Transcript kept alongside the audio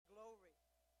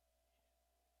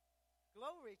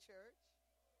Glory, church.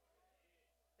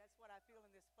 That's what I feel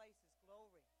in this place is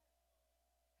glory.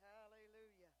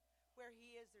 Hallelujah. Where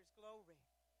he is, there's glory.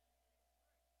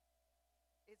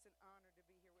 It's an honor to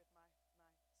be here with my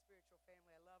spiritual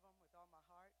family. I love them with all my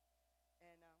heart.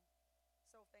 And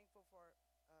so thankful for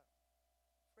a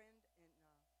friend and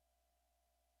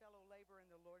fellow laborer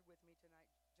in the Lord with me tonight,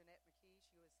 Jeanette McKee.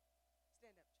 She was,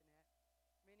 stand up, Jeanette,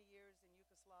 many years in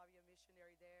Yugoslavia,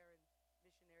 missionary there and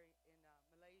missionary in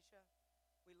Malaysia.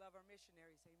 We love our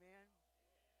missionaries, amen.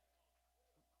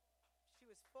 She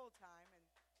was full-time, and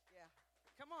yeah.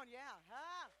 Come on, yeah.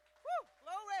 Huh? Woo,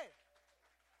 glory.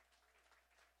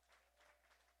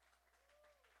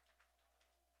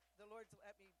 The Lord's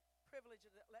privilege to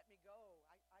let me go.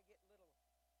 I get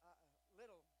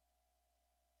little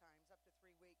times, up to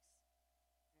 3 weeks,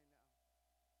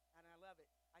 and I love it.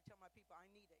 I tell my people, I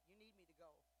need it. You need me to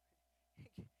go.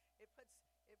 It puts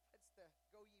the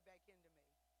go ye back into me.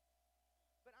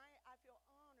 But I feel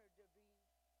honored to be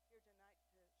here tonight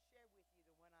to share with you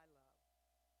the one I love,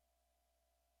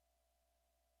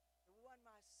 the one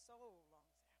my soul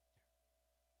longs after.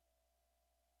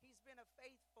 He's been a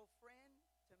faithful friend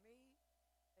to me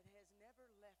that has never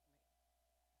left me.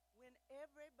 When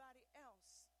everybody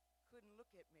else couldn't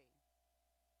look at me,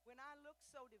 when I looked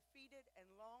so defeated and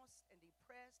lost and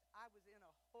depressed, I was in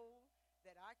a hole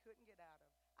that I couldn't get out of.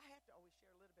 I have to always share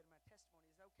a little bit of my testimony.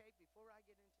 Is it okay before I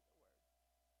get into the Word?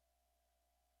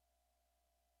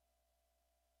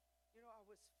 You know, I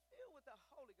was filled with the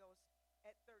Holy Ghost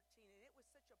at 13, and it was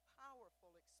such a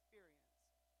powerful experience.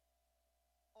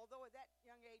 Although at that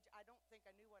young age, I don't think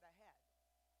I knew what I had.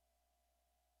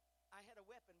 I had a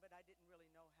weapon, but I didn't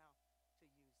really know how to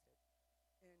use it.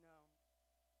 And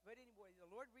but anyway, the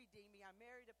Lord redeemed me. I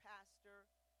married a pastor,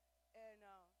 and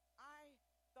I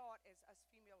thought, as us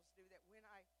females do, that when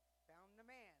I found the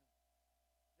man,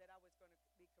 that I was going to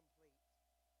be complete.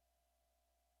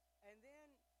 And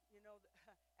then, you know,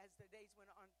 as the days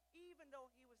went on, even though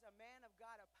he was a man of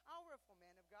God, a powerful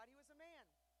man of God, he was a man.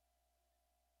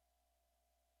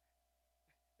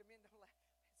 The men don't laugh.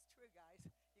 It's true, guys.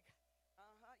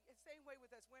 It's the same way with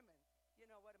us women. You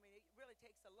know what I mean? It really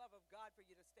takes the love of God for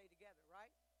you to stay together,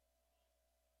 right?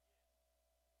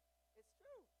 It's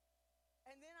true.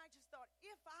 And then I just thought,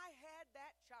 if I had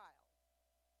that child,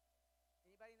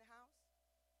 anybody in the house?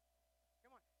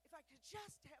 Come on. If I could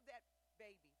just have that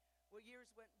baby. Well, years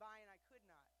went by and I could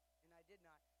not, and I did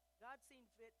not. God seemed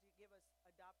fit to give us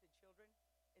adopted children,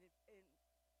 and it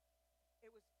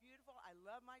was beautiful. I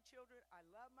love my children. I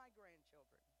love my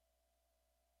grandchildren.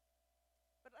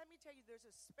 But let me tell you, there's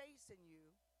a space in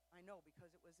you, I know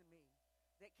because it was in me,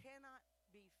 that cannot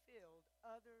be filled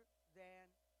other than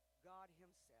God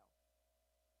himself.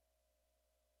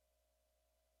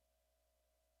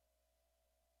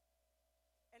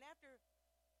 And after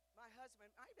my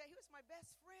husband, he was my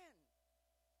best friend.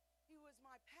 He was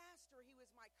my pastor. He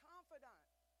was my confidant.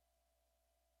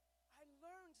 I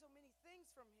learned so many things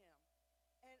from him.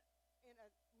 And in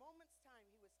a moment's time,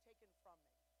 he was taken from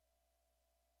me.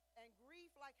 And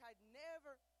grief like I'd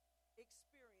never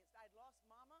experienced. I'd lost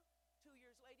Mama. 2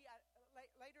 years later,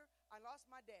 I lost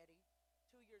my daddy.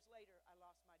 2 years later, I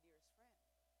lost my dearest friend.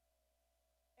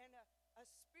 And a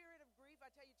spirit of grief, I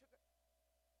tell you,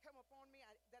 come upon me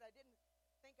that I didn't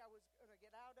think I was going to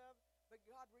get out of. But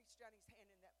God reached down his hand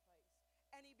in that place.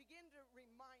 And he began to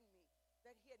remind me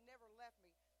that he had never left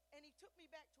me. And he took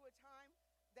me back to a time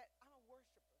that I'm a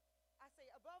worshiper. I say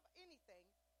above anything,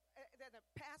 than a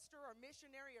pastor or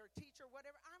missionary or teacher,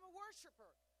 whatever, I'm a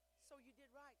worshiper. So you did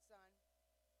right, son.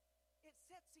 It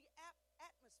sets the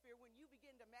atmosphere when you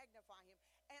begin to magnify him.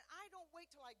 And I don't wait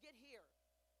till I get here.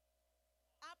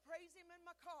 I praise him in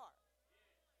my car.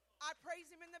 I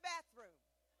praise him in the bathroom.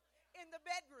 In the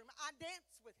bedroom, I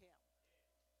dance with him.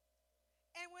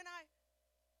 And when I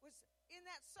was in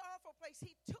that sorrowful place,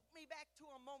 he took me back to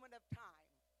a moment of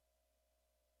time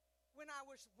when I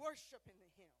was worshiping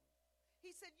him.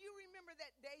 He said, you remember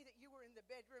that day that you were in the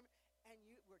bedroom and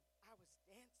I was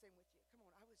dancing with you. Come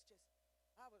on, I was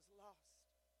lost.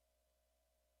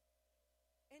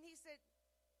 And he said,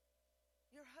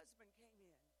 your husband came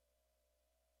in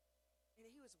and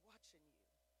he was watching you.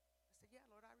 I said, yeah,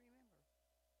 Lord, I remember.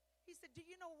 He said, do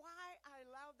you know why I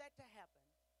allowed that to happen?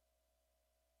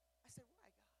 I said, why,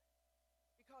 God?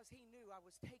 Because he knew I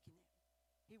was taking him.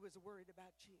 He was worried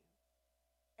about you.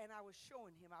 And I was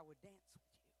showing him I would dance with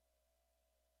you.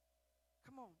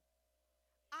 Come on.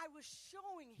 I was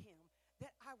showing him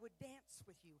that I would dance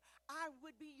with you. I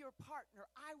would be your partner.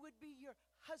 I would be your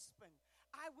husband.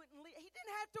 I wouldn't leave. He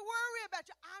didn't have to worry about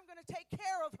you. I'm going to take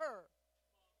care of her.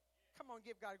 Come on,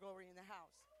 give God glory in the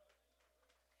house.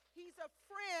 He's a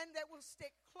friend that will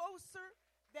stick closer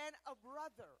than a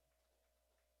brother.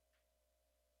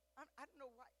 I don't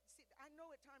know why. See, I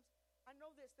know at times, I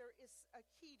know this, there is a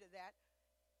key to that.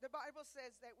 The Bible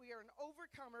says that we are an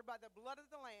overcomer by the blood of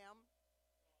the Lamb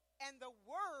and the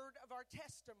word of our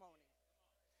testimony.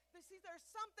 But see, there's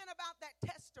something about that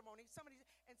testimony. And some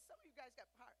of you guys got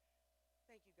power.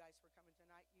 Thank you guys for coming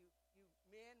tonight. You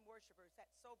men worshipers,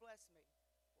 that so blessed me.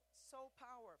 So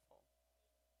powerful.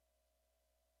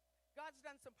 God's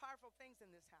done some powerful things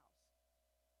in this house.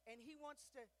 And he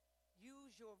wants to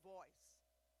use your voice.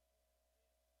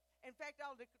 In fact,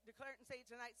 I'll declare it and say it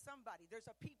tonight, somebody, there's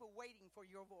a people waiting for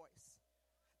your voice.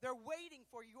 They're waiting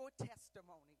for your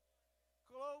testimony.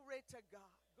 Glory to God.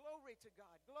 Glory to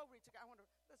God. Glory to God.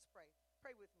 Let's pray.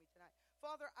 Pray with me tonight.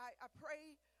 Father, I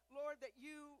pray, Lord, that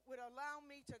you would allow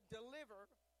me to deliver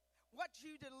what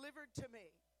you delivered to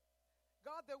me.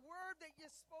 God, the word that you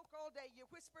spoke all day, you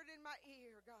whispered in my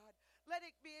ear, God. Let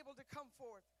it be able to come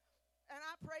forth. And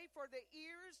I pray for the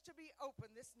ears to be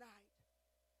open this night.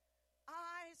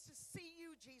 Eyes to see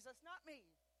you, Jesus, not me.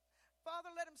 Father,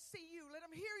 let them see you. Let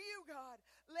them hear you, God.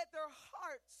 Let their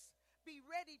hearts be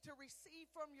ready to receive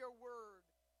from your word.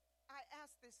 I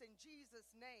ask this in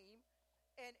Jesus' name.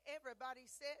 And everybody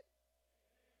said,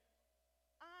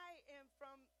 I am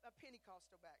from a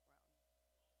Pentecostal background.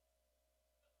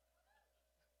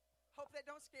 Hope that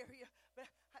don't scare you. But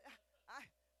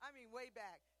I mean way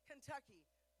back. Kentucky,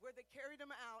 where they carried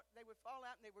them out. They would fall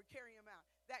out and they would carry them out.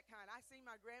 That kind. I seen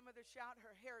my grandmother shout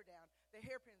her hair down. The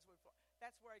hairpins would fall.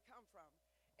 That's where I come from.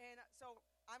 And so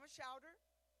I'm a shouter.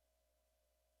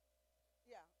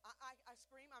 Yeah, I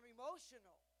scream. I'm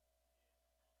emotional.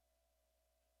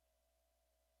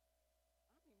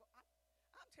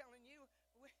 I'm telling you,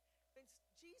 when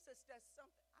Jesus does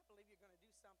something, I believe you're going to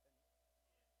do something.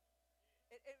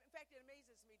 In fact, it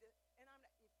amazes me. And I'm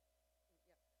not,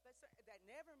 that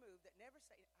never move, that never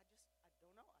say. I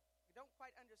don't know. I don't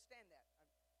quite understand that.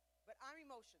 But I'm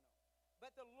emotional.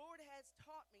 But the Lord has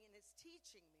taught me and is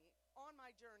teaching me on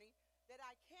my journey that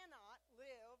I cannot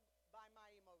live by my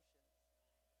emotions.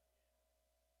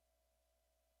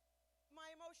 My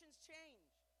emotions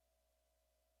change.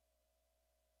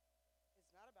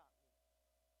 It's not about me.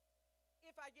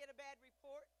 If I get a bad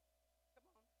report, come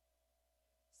on.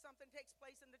 Something takes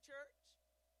place in the church,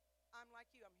 I'm like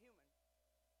you, I'm human.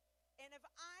 And if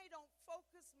I don't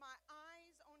focus my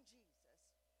eyes on Jesus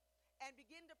and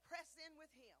begin to press in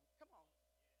with him, come on.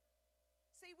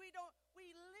 See, we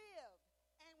live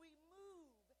and we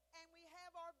move and we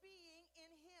have our being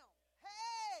in him.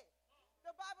 Hey!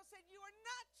 The Bible said you are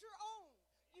not your own.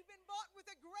 You've been bought with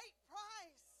a great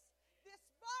price. This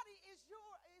body is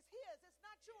his. It's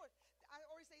not yours. I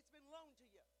always say it's been loaned to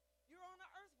you. You're on an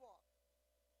earth walk.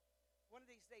 One of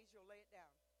these days you'll lay it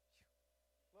down.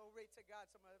 Glory to God.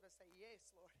 Some of us say, yes,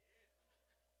 Lord.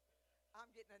 I'm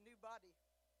getting a new body.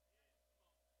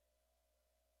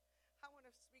 I want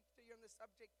to speak to you on the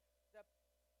subject, the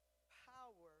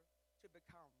power to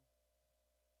become.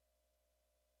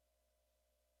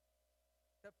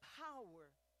 The power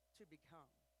to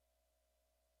become.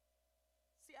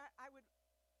 See, I would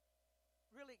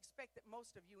really expect that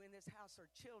most of you in this house are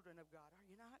children of God. Are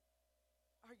you not?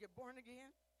 Are you born again?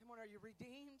 Come on, are you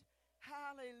redeemed?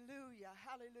 Hallelujah,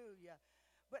 hallelujah.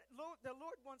 But the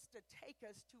Lord wants to take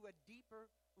us to a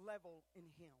deeper level in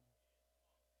him.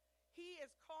 He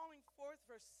is calling forth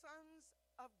for sons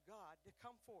of God to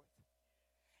come forth.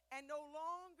 And no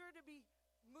longer to be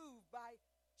moved by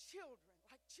children,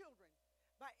 like children.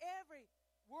 By every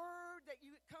word that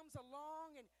comes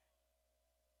along and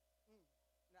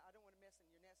now I don't want to mess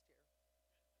in your nest here.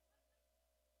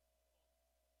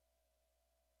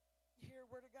 You hear a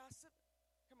word of gossip?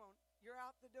 Come on, you're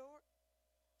out the door.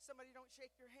 Somebody don't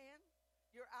shake your hand.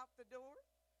 You're out the door.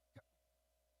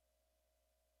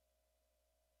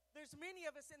 There's many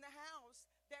of us in the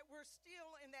house that we're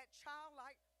still in that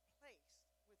childlike place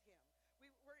with him.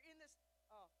 We're in this.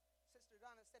 Sister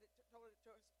Donna said it, told it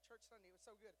to us church Sunday. It was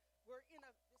so good. We're in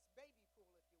this baby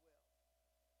pool, if you will.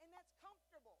 And that's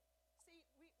comfortable. See,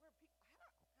 we're people.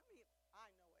 How many? I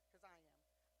know it because I am.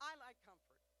 I like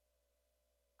comfort.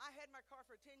 I had my car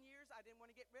for 10 years. I didn't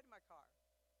want to get rid of my car.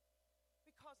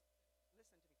 Because,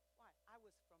 listen to me. Why? I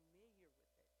was familiar with it.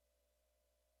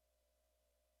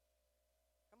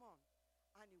 Come on.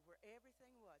 I knew where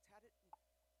everything was.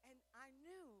 And I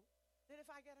knew that if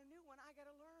I got a new one, I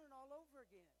got to learn all over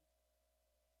again.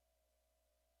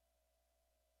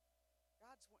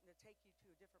 God's wanting to take you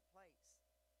to a different place.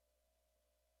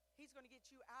 He's going to get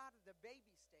you out of the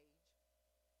baby stage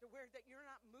to where that you're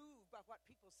not moved by what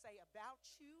people say about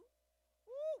you,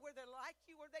 where they like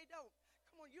you or they don't.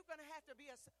 Come on, you're going to have to be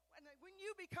when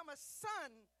you become a son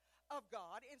of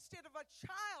God instead of a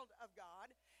child of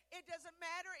God, it doesn't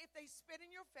matter if they spit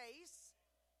in your face.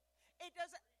 It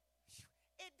doesn't,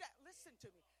 listen to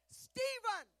me.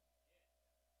 Stephen,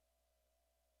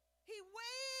 he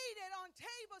waited on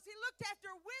tables. He looked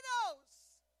after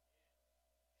widows.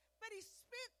 But he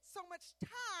spent so much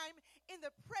time in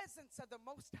the presence of the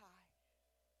Most High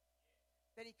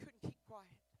that he couldn't keep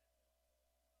quiet.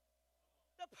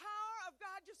 The power of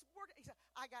God just worked. He said,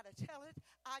 I got to tell it.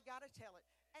 I got to tell it.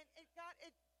 And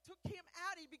it took him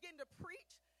out. He began to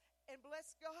preach. And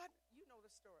bless God, you know the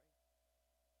story.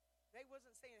 They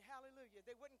wasn't saying hallelujah.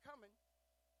 They wasn't coming.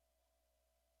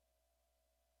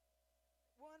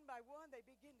 One by one, they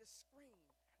began to scream.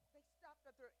 They stopped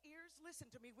at their ears. Listen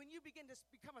to me. When you begin to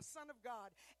become a son of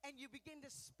God and you begin to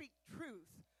speak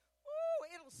truth,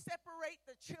 it'll separate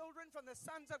the children from the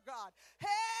sons of God.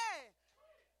 Hey!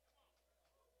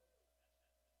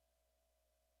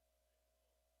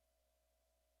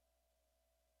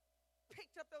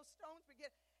 Picked up those stones,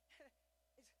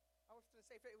 I was going to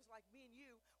say, if it was like me and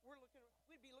you,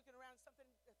 we'd be looking around something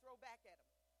to throw back at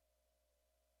them.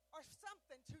 Or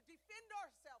something to defend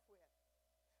ourselves with.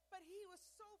 But he was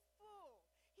so full.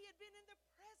 He had been in the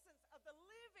presence of the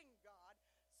living God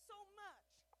so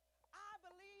much. I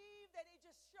believe that it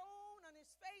just shone on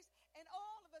his face, and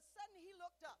all of a sudden he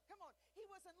looked up. Come on. He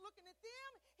wasn't looking at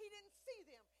them. He didn't see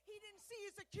them. He didn't see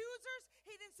his accusers.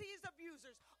 He didn't see his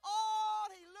abusers. All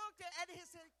he looked at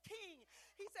his king.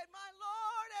 He said, my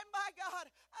Lord and my God.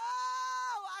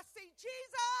 Oh, I see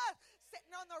Jesus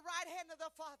sitting on the right hand of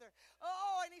the Father.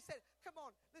 Oh, and he said, come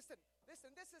on, listen,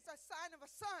 this is a sign of a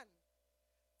son.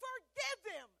 Forgive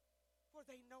them, for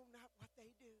they know not what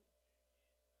they do.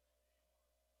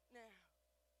 Now,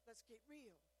 let's get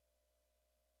real.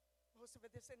 Most of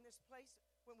us in this place,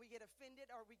 when we get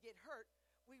offended or we get hurt,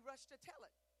 we rush to tell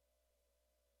it.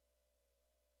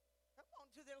 Come on,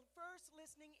 to the first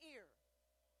listening ear.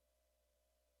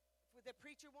 If the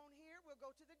preacher won't hear, we'll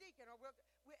go to the deacon, or we'll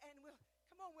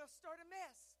start a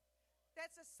mess.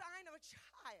 That's a sign of a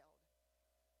child.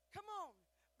 Come on.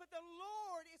 But the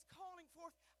Lord is calling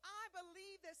forth. I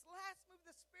believe this last move of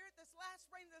the Spirit, this last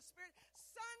reign of the Spirit,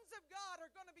 sons of God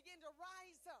are going to begin to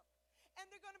rise up. And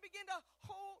they're going to begin to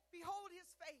behold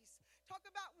his face. Talk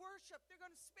about worship. They're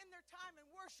going to spend their time in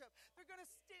worship. They're going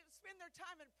to spend their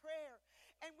time in prayer.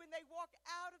 And when they walk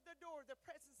out of the door, the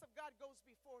presence of God goes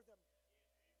before them.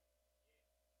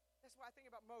 That's why I think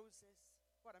about Moses.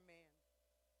 What a man.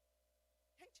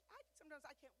 Sometimes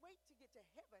I can't wait to get to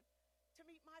heaven to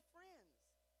meet my friends.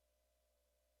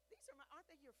 Aren't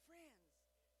they your friends?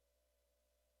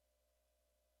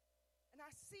 And I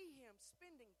see him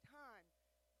spending time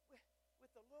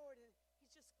with the Lord, and he's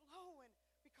just glowing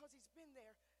because he's been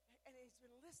there and he's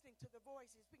been listening to the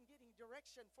voice. He's been getting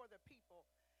direction for the people.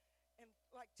 And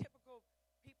like typical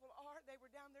people are, they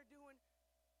were down there doing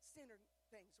sinner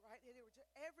things, right? They were just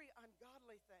every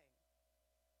ungodly thing.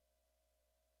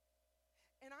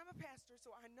 And I'm a pastor,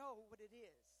 so I know what it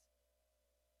is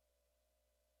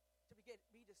to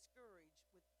be discouraged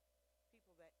with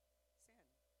people that sin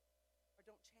or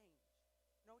don't change.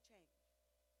 No change.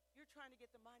 You're trying to get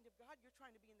the mind of God. You're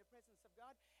trying to be in the presence of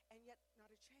God, and yet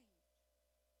not a change.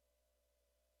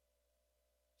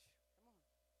 Come on.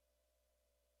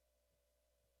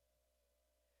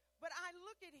 But I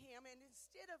look at him, and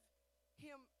instead of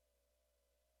him,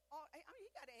 he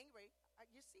got angry.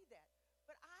 You see that.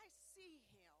 But I see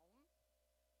him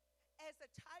as a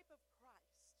type of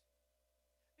Christ.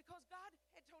 Because God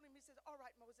had told him, he says, all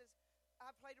right, Moses,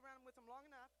 I played around with him long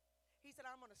enough. He said,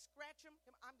 I'm going to scratch him.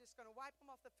 I'm just going to wipe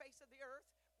him off the face of the earth.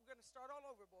 We're going to start all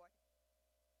over, boy. Listen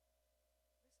to me.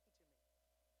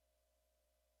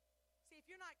 See, if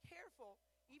you're not careful,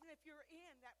 even if you're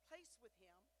in that place with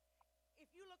him, if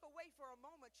you look away for a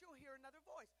moment, you'll hear another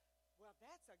voice. Well,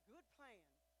 that's a good plan.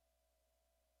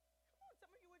 Come on, some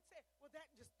of you would say, well,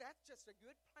 that's just a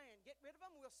good plan. Get rid of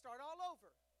them, we'll start all over.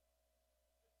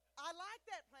 I like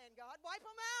that plan, God. Wipe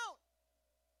them out.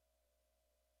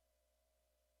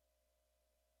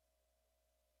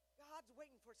 God's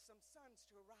waiting for some sons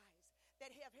to arise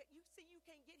that have, you see, you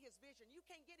can't get his vision. You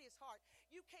can't get his heart.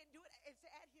 You can't do it. It's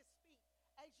at his feet.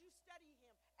 As you study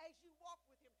him, as you walk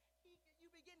with him,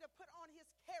 you begin to put on his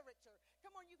character.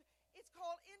 Come on, it's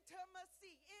called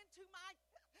intimacy. If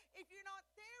you're not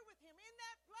there with him in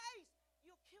that place,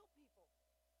 you'll kill people.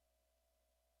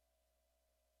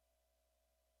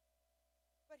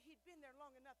 But he'd been there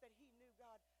long enough that he knew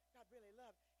God really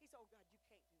loved. He said, oh, God, you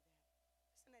can't do that.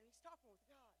 Listen, and he's talking with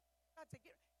God. God said,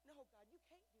 no, God, you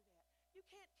can't do that. You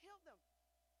can't kill them.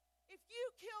 If you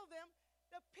kill them,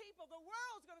 The people, the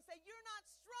world's going to say, you're not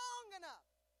strong enough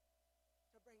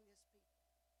to bring this people.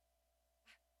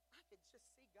 I could just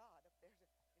see God up there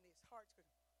in his heart's going,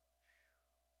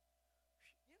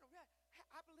 you know,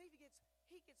 I believe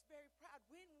he gets very proud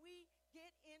when we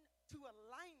get into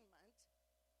alignment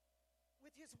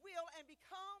with his will and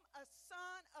become a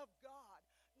son of God,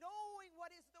 knowing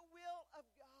what is the will of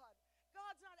God.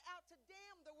 God's not out to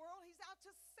damn the world. He's out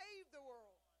to save the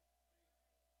world.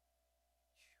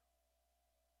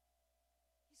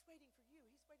 He's waiting for you.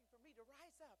 He's waiting for me to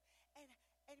rise up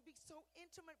and be so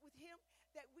intimate with him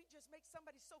that we just make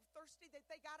somebody so thirsty that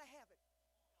they got to have it.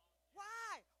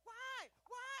 Why? Why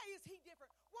is he different?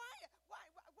 Why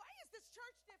is this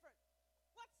church different?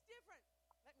 What's different?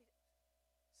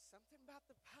 Something about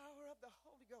the power of the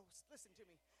Holy Ghost. Listen to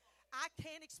me. I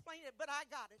can't explain it, but I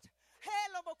got it.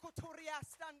 I'm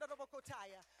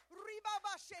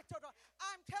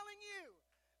telling you,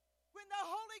 when the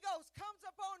Holy Ghost comes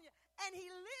upon you and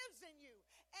he lives in you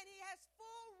and he has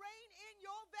full reign in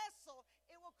your vessel,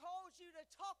 it will cause you to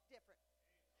talk different.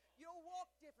 You'll walk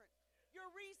different.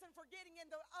 Your reason for getting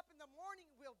up in the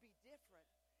morning will be different.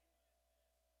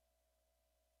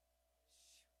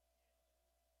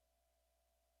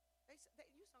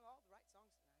 You sung all the right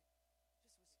songs tonight.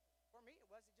 For me, it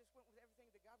was. It just went with everything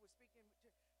that God was speaking to.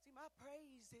 See, my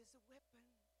praise is a weapon.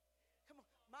 Come on.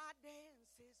 My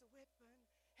dance is a weapon.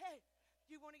 Hey,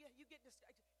 you get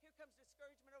discouraged. Here comes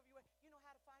discouragement over you. You know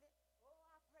how to fight it? Oh,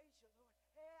 I praise you, Lord.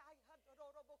 Hey,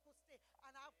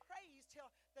 and I'll praise till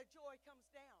the joy comes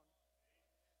down.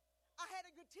 I had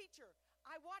a good teacher.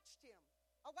 I watched him.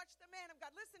 I watched the man of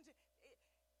God. Listen to.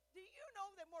 Do you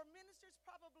know that more ministers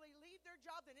probably leave their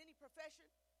job than any profession?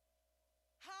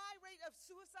 High rate of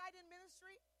suicide in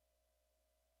ministry.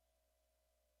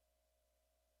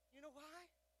 You know why?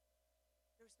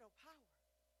 There's no power.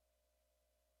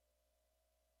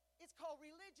 It's called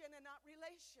religion and not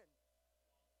relation.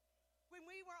 When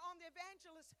we were on the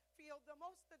evangelist field, the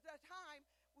most of the time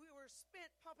we were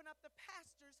spent pumping up the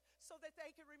pastors so that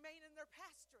they could remain in their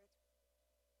pastorate.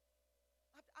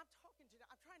 I'm talking to you.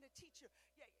 I'm trying to teach you.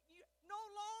 You no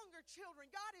longer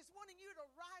children. God is wanting you to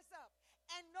rise up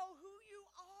and know who you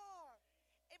are.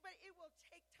 But it will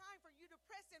take time for you to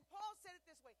press in. Paul said it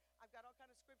this way. I've got all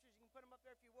kinds of scriptures. You can put them up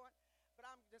there if you want. But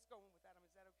I'm just going without them.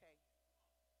 Is that okay?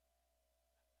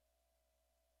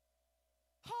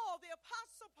 Paul, the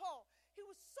Apostle Paul, he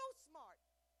was so smart.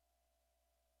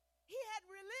 He had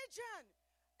religion.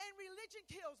 And religion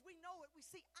kills. We know it. We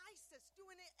see ISIS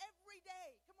doing it every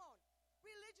day. Come on.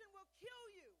 Religion will kill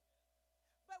you.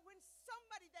 But when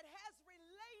somebody that has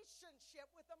relationship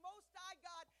with the Most High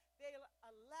God, they'll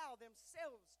allow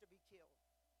themselves to be killed.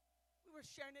 We were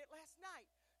sharing it last night.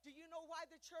 Do you know why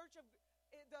the Church of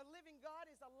the Living God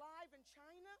is alive in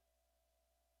China?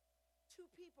 2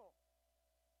 people,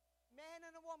 man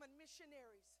and a woman,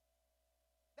 missionaries.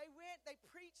 They went, they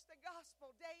preached the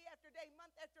gospel day after day,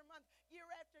 month after month, year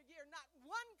after year. Not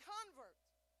one convert.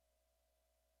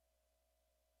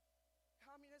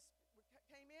 Communists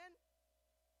came in,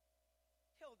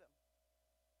 killed them.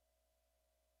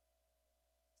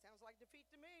 Sounds like defeat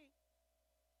to me.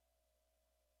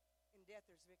 In death,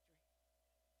 there's victory.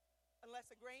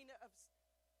 Unless a grain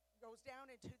goes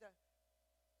down into the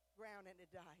ground and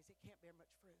it dies, it can't bear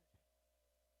much fruit.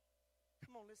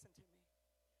 Come on, listen to me.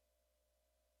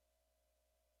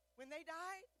 When they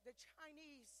died, the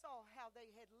Chinese saw how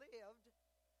they had lived,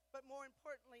 but more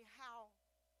importantly, how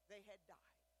they had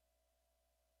died.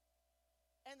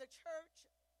 And the church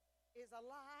is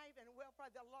alive and well,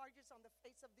 probably the largest on the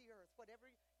face of the earth. Whatever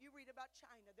you read about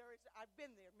China, I've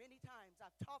been there many times.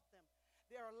 I've taught them.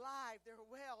 They're alive. They're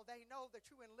well. They know the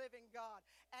true and living God.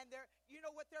 And you know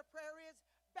what their prayer is?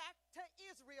 Back to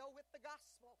Israel with the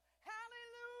gospel.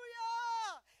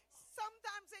 Hallelujah!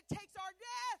 Sometimes it takes our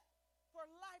death for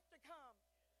life to come.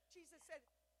 Jesus said,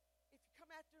 if you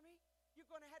come after me, you're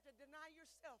going to have to deny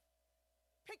yourself.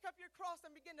 Pick up your cross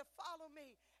and begin to follow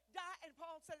me. Die. And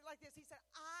Paul said it like this. He said,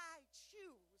 I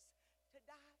choose to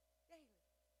die daily.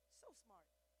 So smart.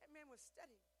 That man was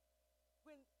studying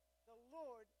when the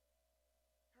Lord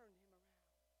turned him around.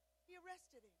 He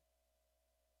arrested him.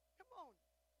 Come on.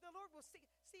 The Lord will see.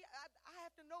 See, I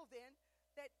have to know then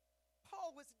that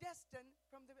Paul was destined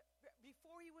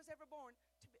before he was ever born.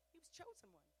 He was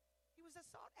chosen one. He was a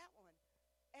sought out one.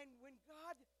 And when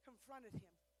God confronted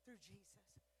him through Jesus,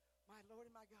 my Lord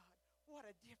and my God, what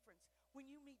a difference. When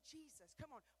you meet Jesus,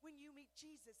 come on, when you meet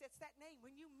Jesus, it's that name.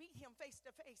 When you meet him face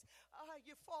to face,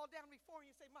 you fall down before him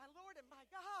and you say, my Lord and my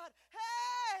God,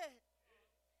 hey!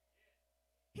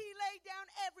 He laid down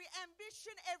every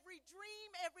ambition, every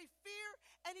dream, every fear,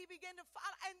 and he began to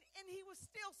follow. And he was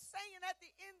still saying at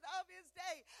the end of his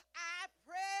day, I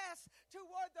press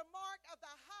toward the mark of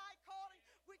the high calling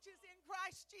which is in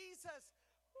Christ Jesus.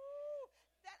 Woo,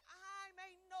 that I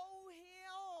may know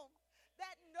him.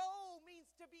 That know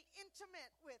means to be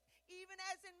intimate with, even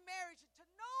as in marriage, to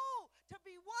know, to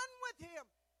be one with him.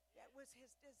 That was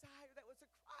his desire. That was the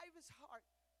cry of his heart.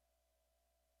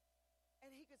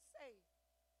 And he could say,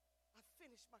 I've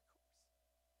finished my course.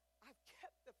 I've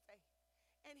kept the faith.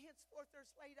 And henceforth there's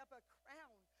laid up a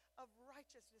crown of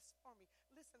righteousness for me.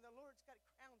 Listen, the Lord's got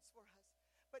crowns for us.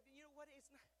 But you know what? It's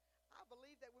not, I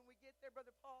believe that when we get there,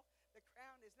 Brother Paul, the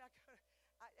crown is not going to,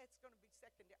 it's going to be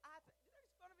secondary.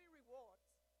 There's going to be rewards.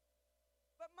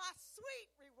 But my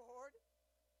sweet reward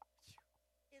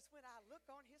is when I look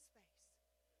on his face.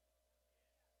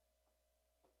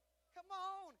 Come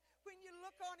on. When you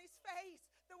look on his face,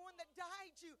 the one that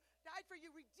died for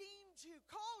you, redeemed you,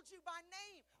 called you by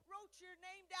name, wrote your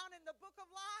name down in the book of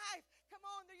life. Come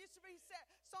on, there used to be a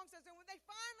song says, and when they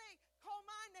finally call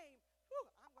my name, whew,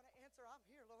 I'm going to answer, I'm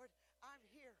here, Lord. I'm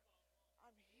here.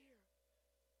 I'm here.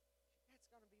 That's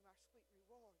going to be my sweet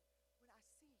reward when I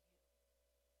see him.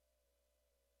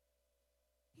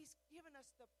 He's given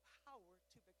us the power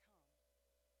to become.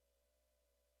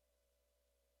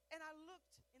 And I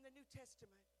looked in the New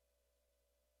Testament,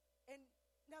 and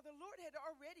now the Lord had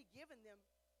already given them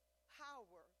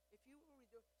power. If you will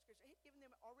read the scripture, he had given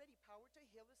them already power to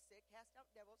heal the sick, cast out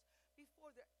devils,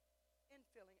 before the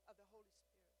infilling of the Holy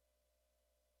Spirit.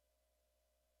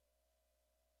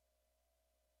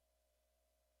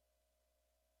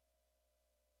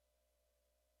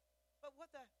 But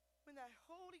when the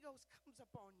Holy Ghost comes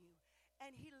upon you,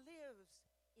 and he lives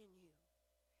in you,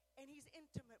 and he's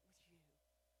intimate with you,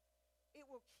 it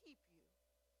will keep you.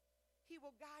 He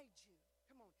will guide you.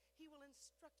 Come on. He will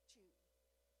instruct you.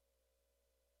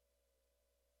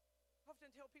 I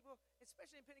often tell people,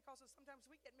 especially in Pentecostal, sometimes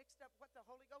we get mixed up what the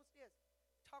Holy Ghost is.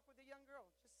 Talk with a young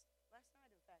girl, just last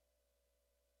night, in fact.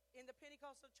 In the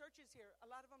Pentecostal churches here, a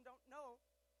lot of them don't know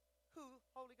who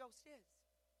Holy Ghost is.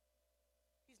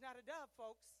 He's not a dove,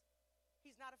 folks.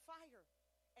 He's not a fire.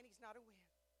 And he's not a wind.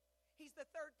 He's the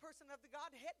third person of the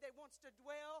Godhead that wants to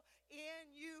dwell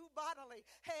in you bodily.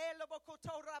 And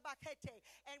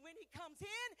when he comes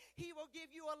in, he will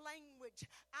give you a language.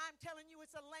 I'm telling you,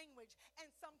 it's a language. And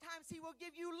sometimes he will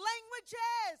give you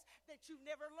languages that you've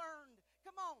never learned.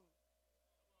 Come on.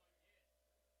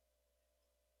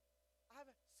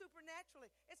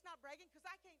 Supernaturally. It's not bragging because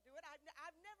I can't do it.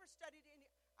 I've never studied any.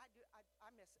 I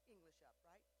mess English up,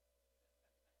 right?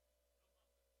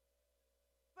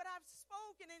 But I've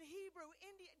spoken in Hebrew,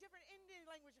 different Indian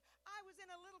languages. I was in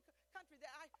a little country that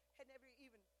I had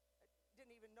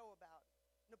didn't even know about,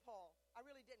 Nepal. I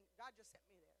really didn't. God just sent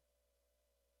me there.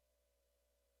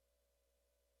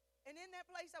 And in that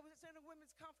place, I was at a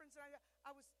women's conference, and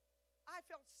I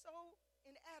felt so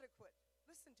inadequate.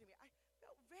 Listen to me. I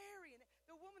felt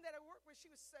the woman that I worked with, she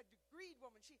was a degreed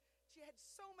woman. She had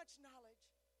so much knowledge.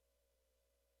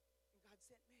 And God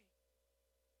sent me.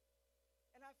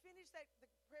 And I finished the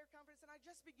prayer conference, and I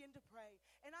just began to pray.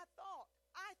 And I thought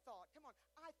I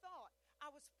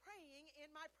was praying in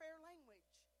my prayer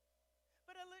language.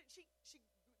 But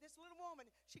this little woman,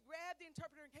 she grabbed the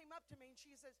interpreter and came up to me, and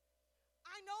she says,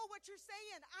 I know what you're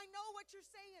saying. I know what you're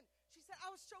saying. She said, I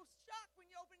was so shocked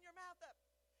when you opened your mouth up.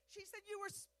 She said, you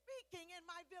were speaking in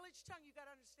my village tongue. You got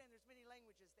to understand there's many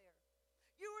languages there.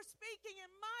 You were speaking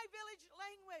in my village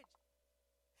language.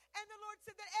 And the Lord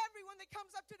said that everyone that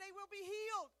comes up today will be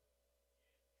healed.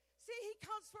 See, he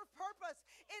comes for purpose.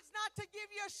 It's not to give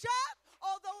you a shout,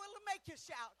 although it'll make you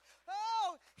shout.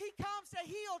 Oh, he comes to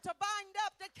heal, to bind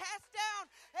up, to cast down.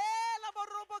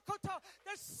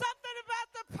 There's something about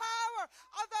the power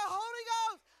of the Holy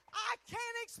Ghost. I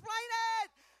can't explain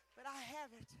it, but I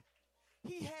have it.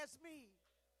 He has me.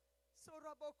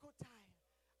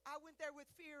 I went there with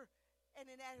fear and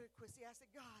inadequacy. I said,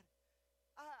 God,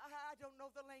 I don't know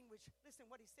the language. Listen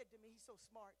what he said to me. He's so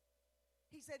smart.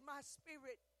 He said, my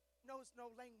spirit knows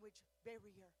no language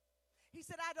barrier. He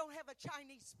said, I don't have a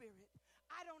Chinese spirit.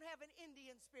 I don't have an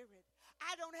Indian spirit.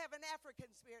 I don't have an African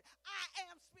spirit. I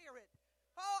am spirit.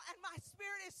 Oh, and my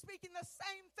spirit is speaking the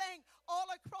same thing all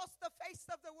across the face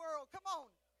of the world. Come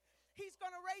on. He's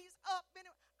going to raise up.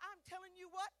 I'm telling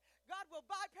you what, God will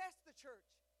bypass the church.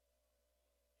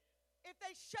 If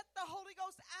they shut the Holy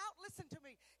Ghost out, listen to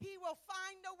me, he will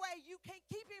find a way. You can't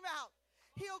keep him out.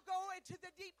 He'll go into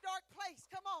the deep, dark place.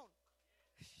 Come on.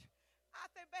 I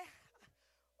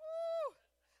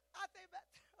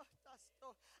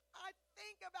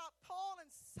think about Paul and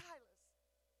Silas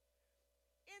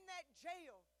in that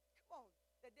jail. Come on.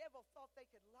 The devil thought they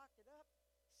could lock it up,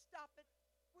 stop it.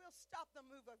 We'll stop the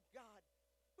move of God.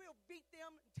 We'll beat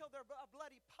them until they're a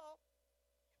bloody pulp.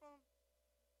 Come on.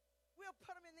 We'll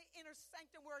put them in the inner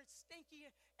sanctum where it's stinky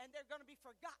and they're going to be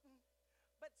forgotten.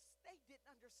 But they didn't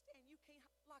understand. You can't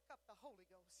lock up the Holy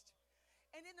Ghost.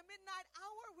 And in the midnight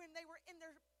hour, when they were in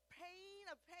their pain,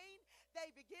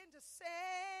 they began to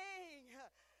sing.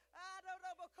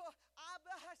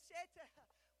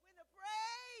 When the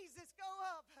praises go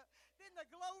up, then the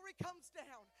glory comes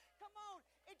down. Come on,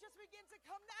 it just begins to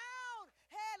come down.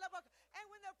 And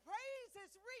when the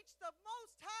praises reach the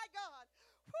Most High God,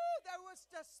 there was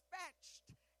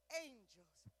dispatched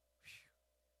angels.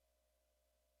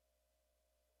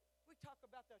 We talk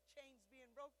about the chains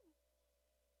being broken.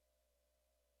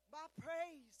 My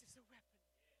praise is a weapon.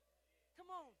 Come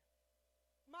on.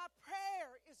 My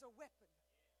prayer is a weapon.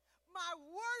 My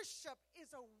worship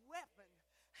is a weapon.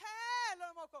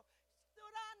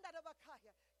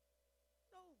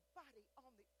 Nobody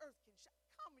on the earth can shut.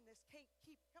 Communists can't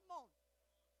keep. Come on.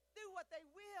 Do what they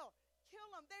will. Kill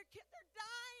them. They're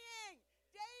dying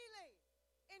daily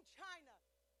in China,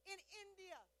 in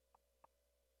India,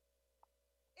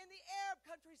 in the Arab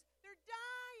countries. They're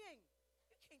dying.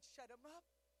 You can't shut them up.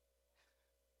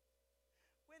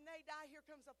 When they die, here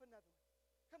comes up another one.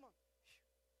 Come on.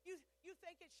 You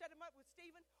think it shut him up with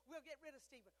Stephen? We'll get rid of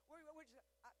Stephen.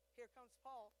 Here comes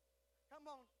Paul. Come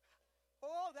on.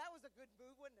 Oh, that was a good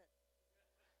move, wasn't it?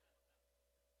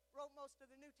 Wrote most of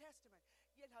the New Testament.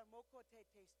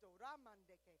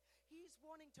 He's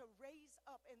wanting to raise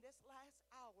up in this last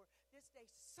hour, this day,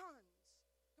 sons.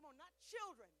 Come on, not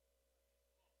children.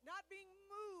 Not being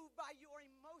moved by your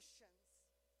emotions.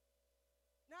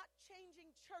 Not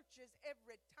changing churches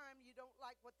every time you don't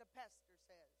like what the pastor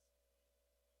says.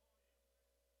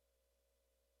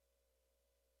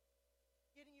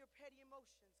 Getting your petty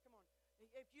emotions. Come on.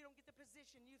 If you don't get the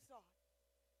position you thought.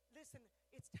 Listen,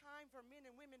 it's time for men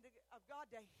and women of God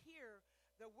to hear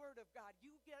the word of God.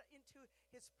 You get into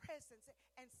his presence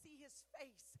and see his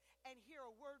face and hear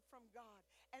a word from God.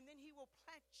 And then he will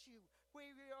plant you where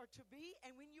you are to be.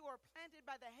 And when you are planted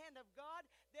by the hand of God,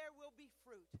 there will be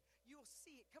fruit. You'll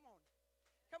see it. Come on.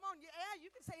 Come on. Yeah, you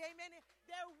can say amen.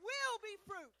 There will be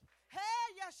fruit. Hey,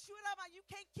 Yeshua, you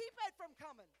can't keep it from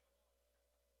coming.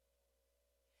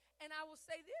 And I will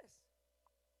say this.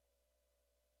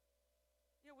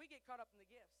 You know, we get caught up in the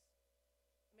gifts.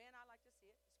 Man, I like to see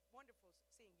it. It's wonderful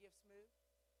seeing gifts move.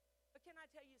 But can I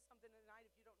tell you something tonight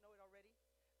if you don't know it already?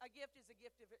 A gift is a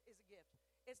gift if it is a gift.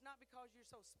 It's not because you're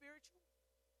so spiritual.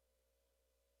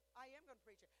 I am going to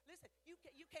preach it. Listen, you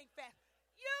can't fast.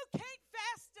 You can't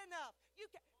fast enough.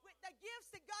 The gifts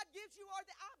that God gives you I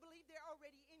believe they're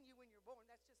already in you when you're born.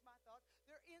 That's just my thought.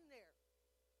 They're in there.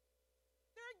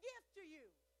 They're a gift to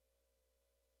you.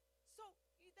 So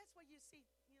that's why you see,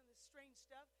 the strange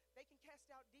stuff. They can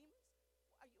cast out demons.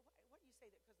 Why do you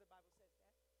say that? Because the Bible says that.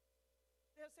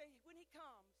 They'll say, when he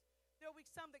comes, there'll be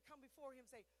some that come before him and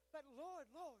say, but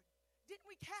Lord, didn't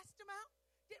we cast him out?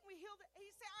 Didn't we heal?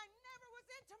 He said, I never was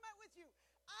intimate with you.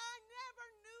 I never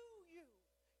knew you.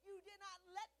 You did not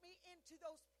let me into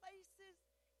those places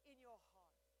in your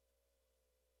heart.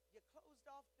 You closed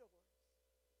off doors.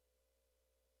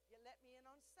 You let me in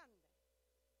on Sunday.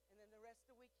 And then the rest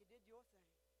of the week you did your thing.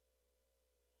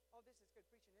 Oh, this is good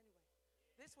preaching anyway.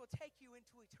 This will take you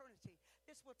into eternity.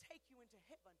 This will take you into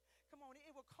heaven. Come on,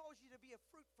 it will cause you to be a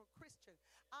fruitful Christian.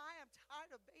 I am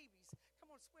tired of babies.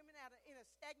 Come on, swimming out in a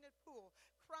stagnant pool,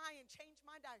 crying, change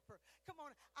my diaper. Come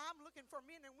on, I'm looking for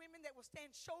men and women that will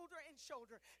stand shoulder and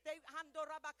shoulder. They're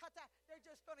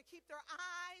just going to keep their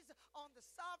eyes on the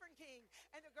sovereign King,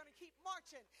 and they're going to keep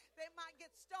marching. They might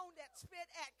get stoned at, spit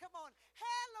at. Come on,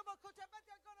 but they're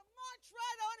going to march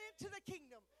right on into the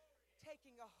kingdom,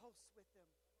 taking a host with them.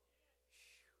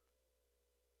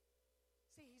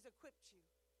 See, he's equipped you.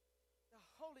 The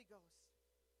Holy Ghost.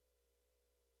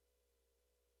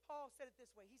 Paul said it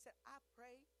this way. He said, I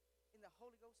pray in the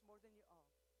Holy Ghost more than you all.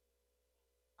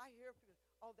 I hear people,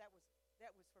 oh, that was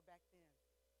for back then.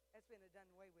 That's been done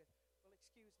away with. Well,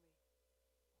 excuse me.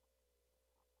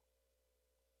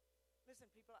 Listen,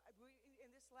 people,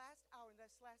 in this last hour, in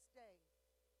this last day,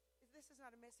 this is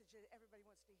not a message that everybody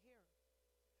wants to hear.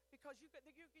 Because you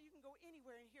can go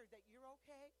anywhere and hear that you're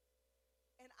okay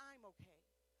and I'm okay.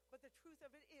 But the truth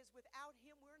of it is, without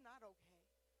him, we're not okay.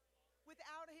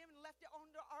 Without him, left on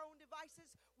our own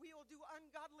devices, we'll do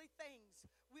ungodly things.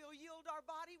 We'll yield our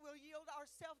body. We'll yield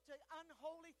ourselves to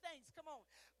unholy things. Come on.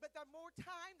 But the more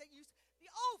time that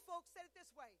the old folks said it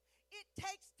this way, it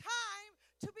takes time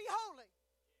to be holy.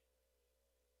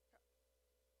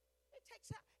 It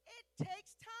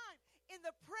takes time. In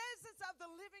the presence of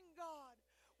the living God,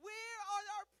 where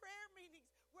are our prayer meetings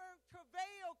where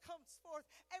travail comes forth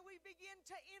and we begin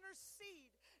to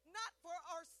intercede, not for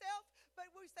ourselves, but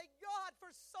we say, God, for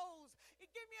souls.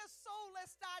 Give me a soul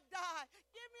lest I die.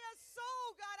 Give me a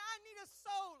soul, God. I need a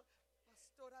soul.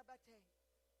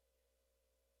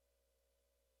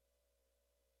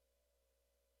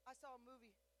 I saw a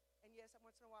movie, and yes,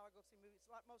 once in a while I go see movies.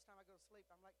 Most of the time I go to sleep.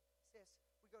 I'm like, sis,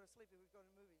 we go to sleep and we go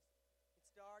to movies.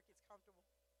 It's dark, it's comfortable.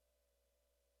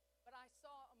 But I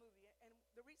saw a movie, and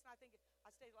the reason I think I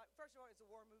stayed like, first of all, it's a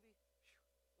war movie. Whew,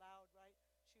 loud, right?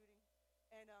 Shooting.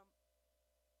 And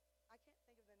I can't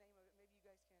think of the name of it. Maybe you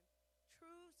guys can.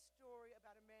 True story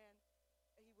about a man.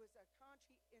 He was a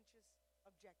conscientious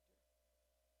objector.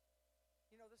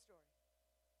 You know the story.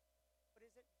 What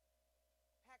is it?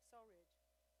 Hacksaw Ridge.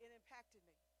 It impacted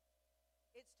me.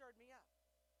 It stirred me up.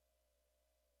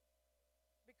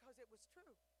 Because it was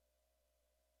true.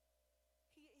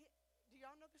 Do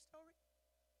y'all know the story?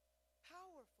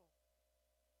 Powerful.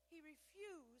 He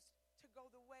refused to go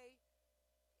the way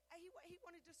he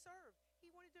wanted to serve.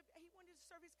 He wanted to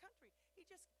serve his country. He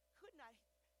just could not.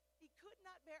 He could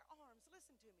not bear arms.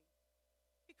 Listen to me.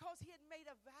 Because he had made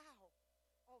a vow.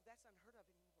 Oh, that's unheard of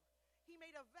anymore. He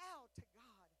made a vow to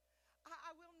God.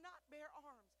 I will not bear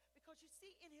arms. Because you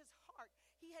see, in his heart,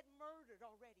 he had murdered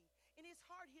already. In his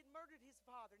heart, he had murdered his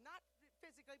father. Not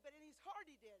physically, but in his heart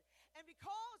he did. And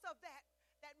because of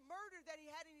that murder that he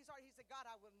had in his heart, he said, God,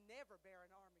 I will never bear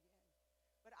an arm again.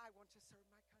 But I want to serve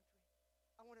my country.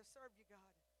 I want to serve you,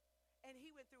 God. And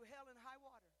he went through hell and high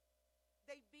water.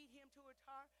 They beat him to a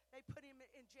tar. They put him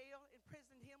in jail,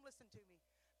 imprisoned him. Listen to me.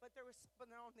 But there was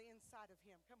something on the inside of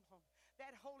him. Come on.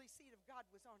 That holy seed of God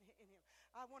was in him.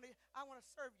 I want to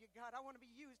serve you, God. I want to be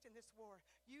used in this war.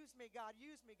 Use me, God.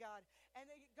 Use me, God. And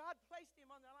God placed him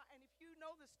on the line. And if you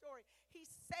know the story, he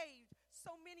saved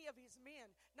so many of his men.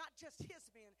 Not just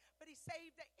his men, but he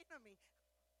saved the enemy.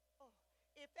 Oh,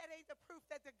 if that ain't the proof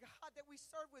that the God that we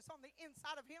serve was on the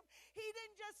inside of him, he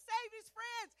didn't just save his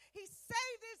friends. He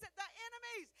saved the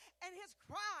enemies. And his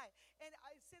cry. And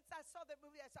since I saw that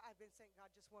movie, I've been saying,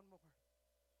 God, just one more.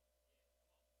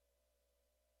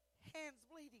 Hands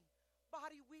bleeding,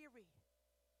 body weary.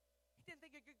 He didn't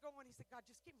think it could go on. He said, God,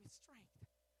 just give me strength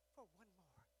for one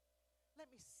more. Let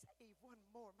me save one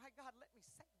more. My God, let me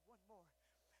save one more.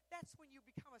 That's when you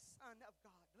become a son of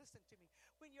God. Listen to me.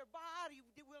 When your body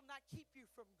will not keep you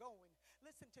from going.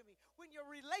 Listen to me. When your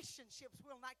relationships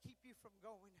will not keep you from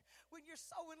going. When you're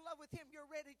so in love with him, you're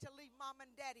ready to leave mom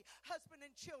and daddy, husband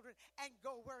and children, and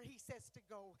go where he says to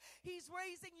go. He's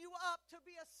raising you up to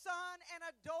be a son and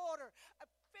a daughter,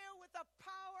 filled with the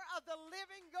power of the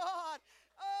living God.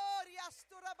 Oh, he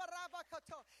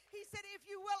said, if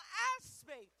you will ask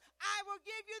me, I will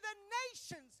give you the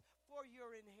nations for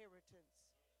your inheritance.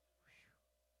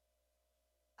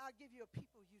 I'll give you a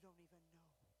people you don't even know.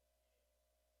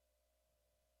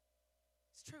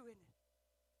 It's true, isn't it?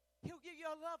 He'll give you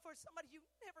a love for somebody you've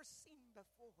never seen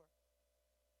before.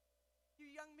 You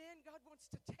young men, God wants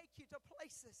to take you to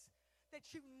places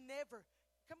that you never.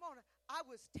 Come on, I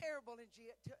was terrible in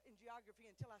geography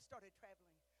until I started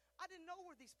traveling. I didn't know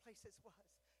where these places was.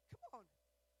 Come on.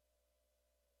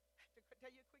 I have to tell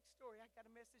you a quick story. I got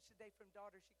a message today from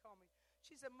daughter. She called me.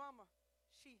 She said, Mama,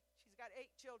 she's got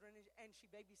 8 children, and she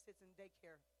babysits in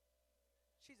daycare.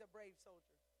 She's a brave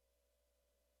soldier.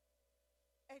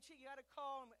 And she got a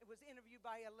call and was interviewed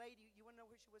by a lady. You want to know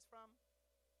where she was from?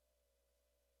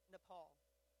 Nepal.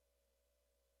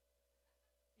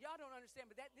 Y'all don't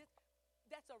understand, but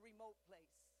that's a remote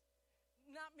place.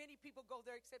 Not many people go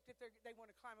there except if they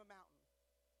want to climb a mountain.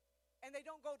 And they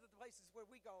don't go to the places where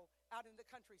we go out in the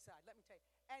countryside, let me tell you.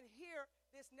 And here,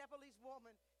 this Nepalese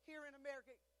woman here in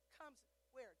America comes,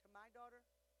 where? To my daughter?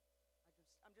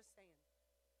 I'm just saying.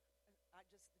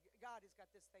 God has got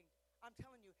this thing. I'm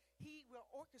telling you, he will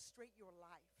orchestrate your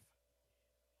life.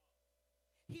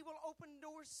 He will open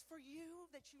doors for you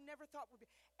that you never thought would be.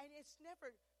 And it's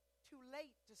never too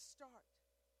late to start.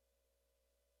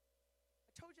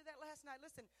 I told you that last night.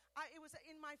 Listen, it was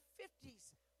in my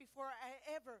 50s before I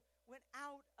ever went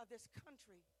out of this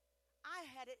country. I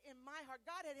had it in my heart.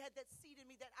 God had that seed in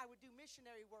me that I would do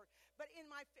missionary work. But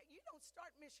you don't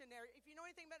start missionary. If you know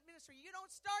anything about ministry, you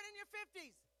don't start in your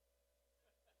 50s.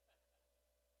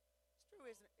 It's true,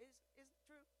 isn't it? Isn't it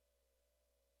true?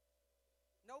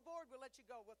 No board will let you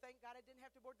go. Well, thank God I didn't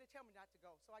have to board to tell me not to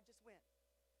go. So I just went.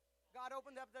 God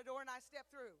opened up the door and I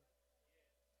stepped through.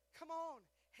 Come on.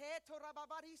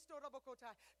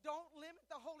 Don't limit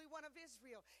the Holy One of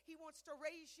Israel. He wants to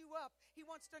raise you up. He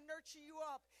wants to nurture you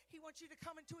up. He wants you to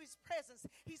come into his presence.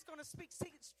 He's going to speak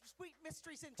sweet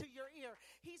mysteries into your ear.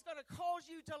 He's going to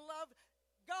cause you to love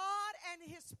God and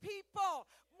His people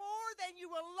more than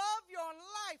you will love your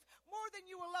life, more than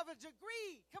you will love a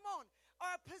degree, come on,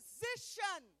 or a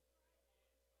position.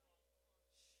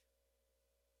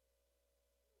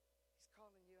 He's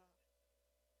calling you out.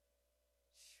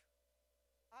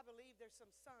 I believe there's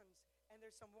some sons and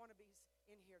there's some wannabes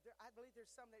in here. I believe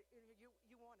there's some that in here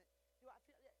you want it. Do I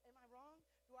feel? Am I wrong?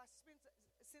 Do I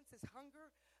sense this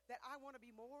hunger that I want to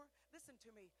be more? Listen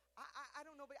to me. I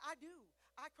don't know, but I do.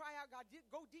 I cry out, God,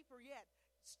 go deeper yet.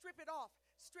 Strip it off.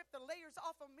 Strip the layers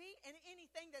off of me, and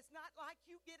anything that's not like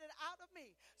you, get it out of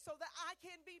me so that I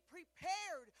can be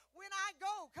prepared when I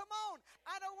go. Come on.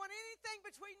 I don't want anything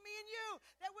between me and you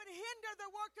that would hinder the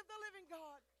work of the living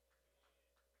God.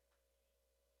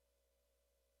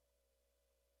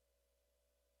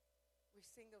 We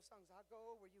sing those songs, I'll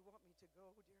go where you want me to go,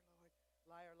 dear Lord.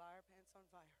 Liar, liar, pants on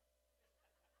fire.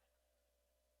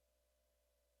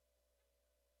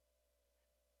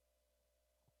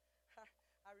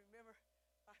 I remember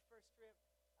my first trip,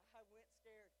 I went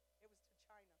scared. It was to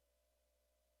China.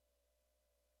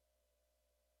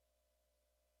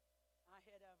 I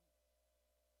had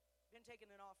been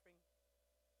taking an offering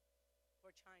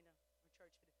for China. Our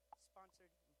church had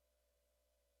sponsored.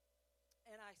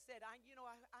 And I said, I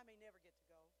may never get to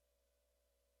go,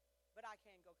 but I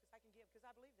can go because I can give, because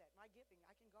I believe that. My giving,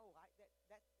 I can go. That's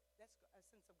a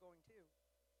sense of going too.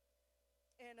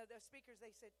 And the speakers,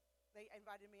 they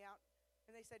invited me out.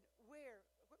 And they said, where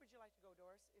would you like to go,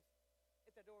 Doris, if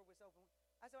the door was open?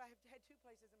 I said, I have had two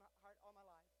places in my heart all my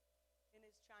life, and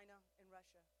it's China and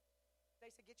Russia.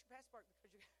 They said, get your passport because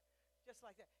you're, just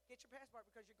like that, get your passport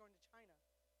because you're going to China.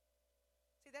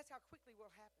 See, that's how quickly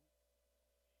will happen.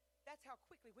 That's how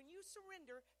quickly, when you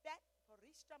surrender, it's that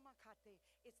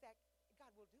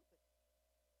God will do it.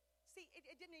 See,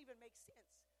 it didn't even make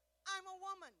sense. I'm a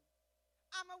woman.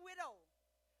 I'm a widow.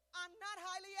 I'm not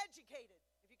highly educated,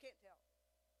 if you can't tell.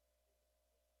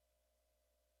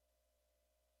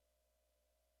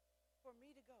 For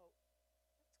me to go,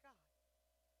 that's God.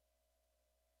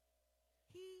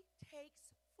 He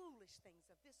takes foolish things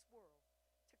of this world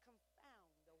to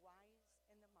confound the wise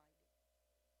and the mighty.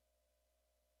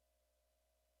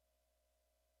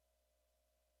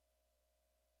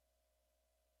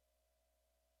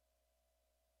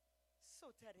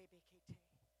 Sotarebekete,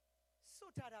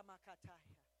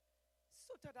 sotaramakataya,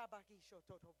 sotarabakisho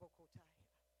totobokotaya,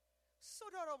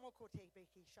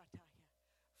 sodoromokotebeki shataya.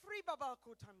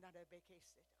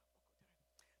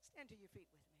 Stand to your feet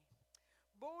with me.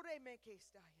 Bore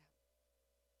mekestaya.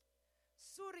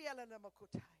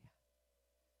 Suryalanamokotaya.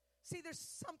 See, there's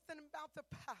something about the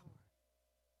power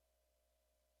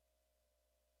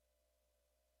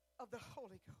of the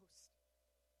Holy Ghost.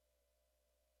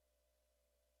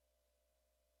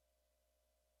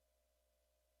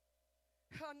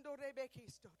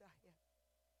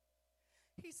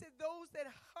 He said, those that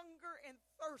hunger and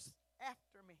thirst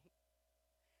after me,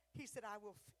 he said, I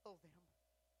will fill them.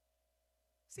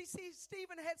 See,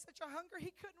 Stephen had such a hunger,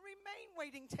 he couldn't remain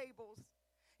waiting tables.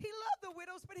 He loved the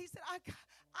widows, but he said, I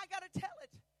got to tell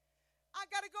it. I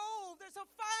got to go. There's a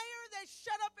fire that's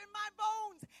shut up in my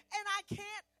bones, and I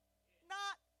can't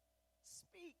not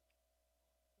speak.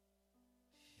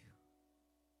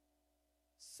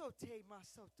 Sote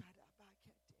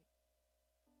masotarabakete.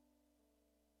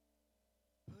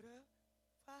 Put a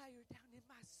fire down in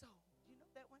my soul. You know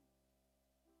that one?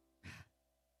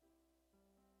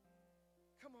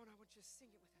 Come on, I want you to sing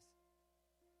it with us.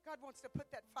 God wants to put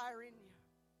that fire in you.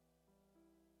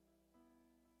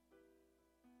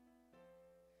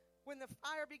 When the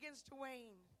fire begins to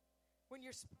wane, when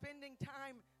you're spending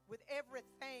time with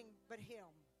everything but Him.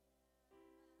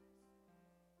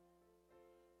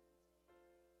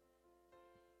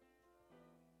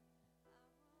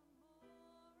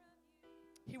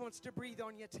 He wants to breathe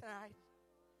on you tonight.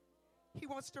 He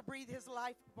wants to breathe His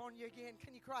life upon you again.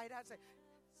 Can you cry it out and say,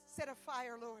 set a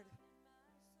fire, Lord.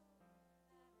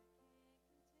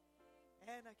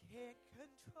 And I can't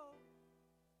control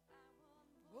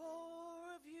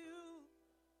more of you.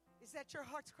 Is that your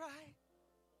heart's cry?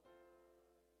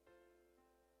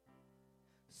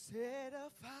 Set a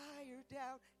fire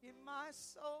down in my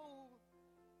soul.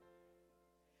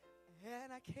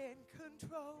 And I can't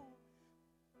control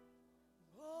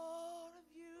more of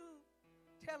you.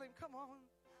 Tell Him, come on.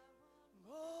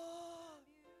 More of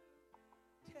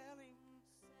you. Tell Him.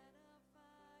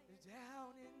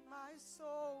 Down in my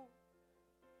soul.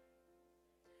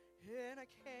 And I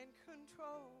can't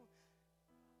control.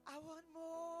 I want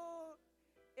more.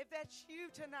 If that's you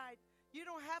tonight, you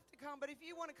don't have to come. But if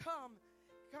you want to come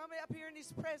up here in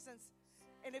His presence.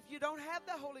 And if you don't have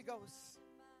the Holy Ghost,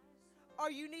 Or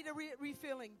you need a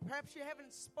refilling. Perhaps you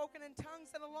haven't spoken in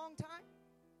tongues in a long time.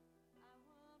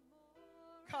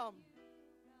 Come.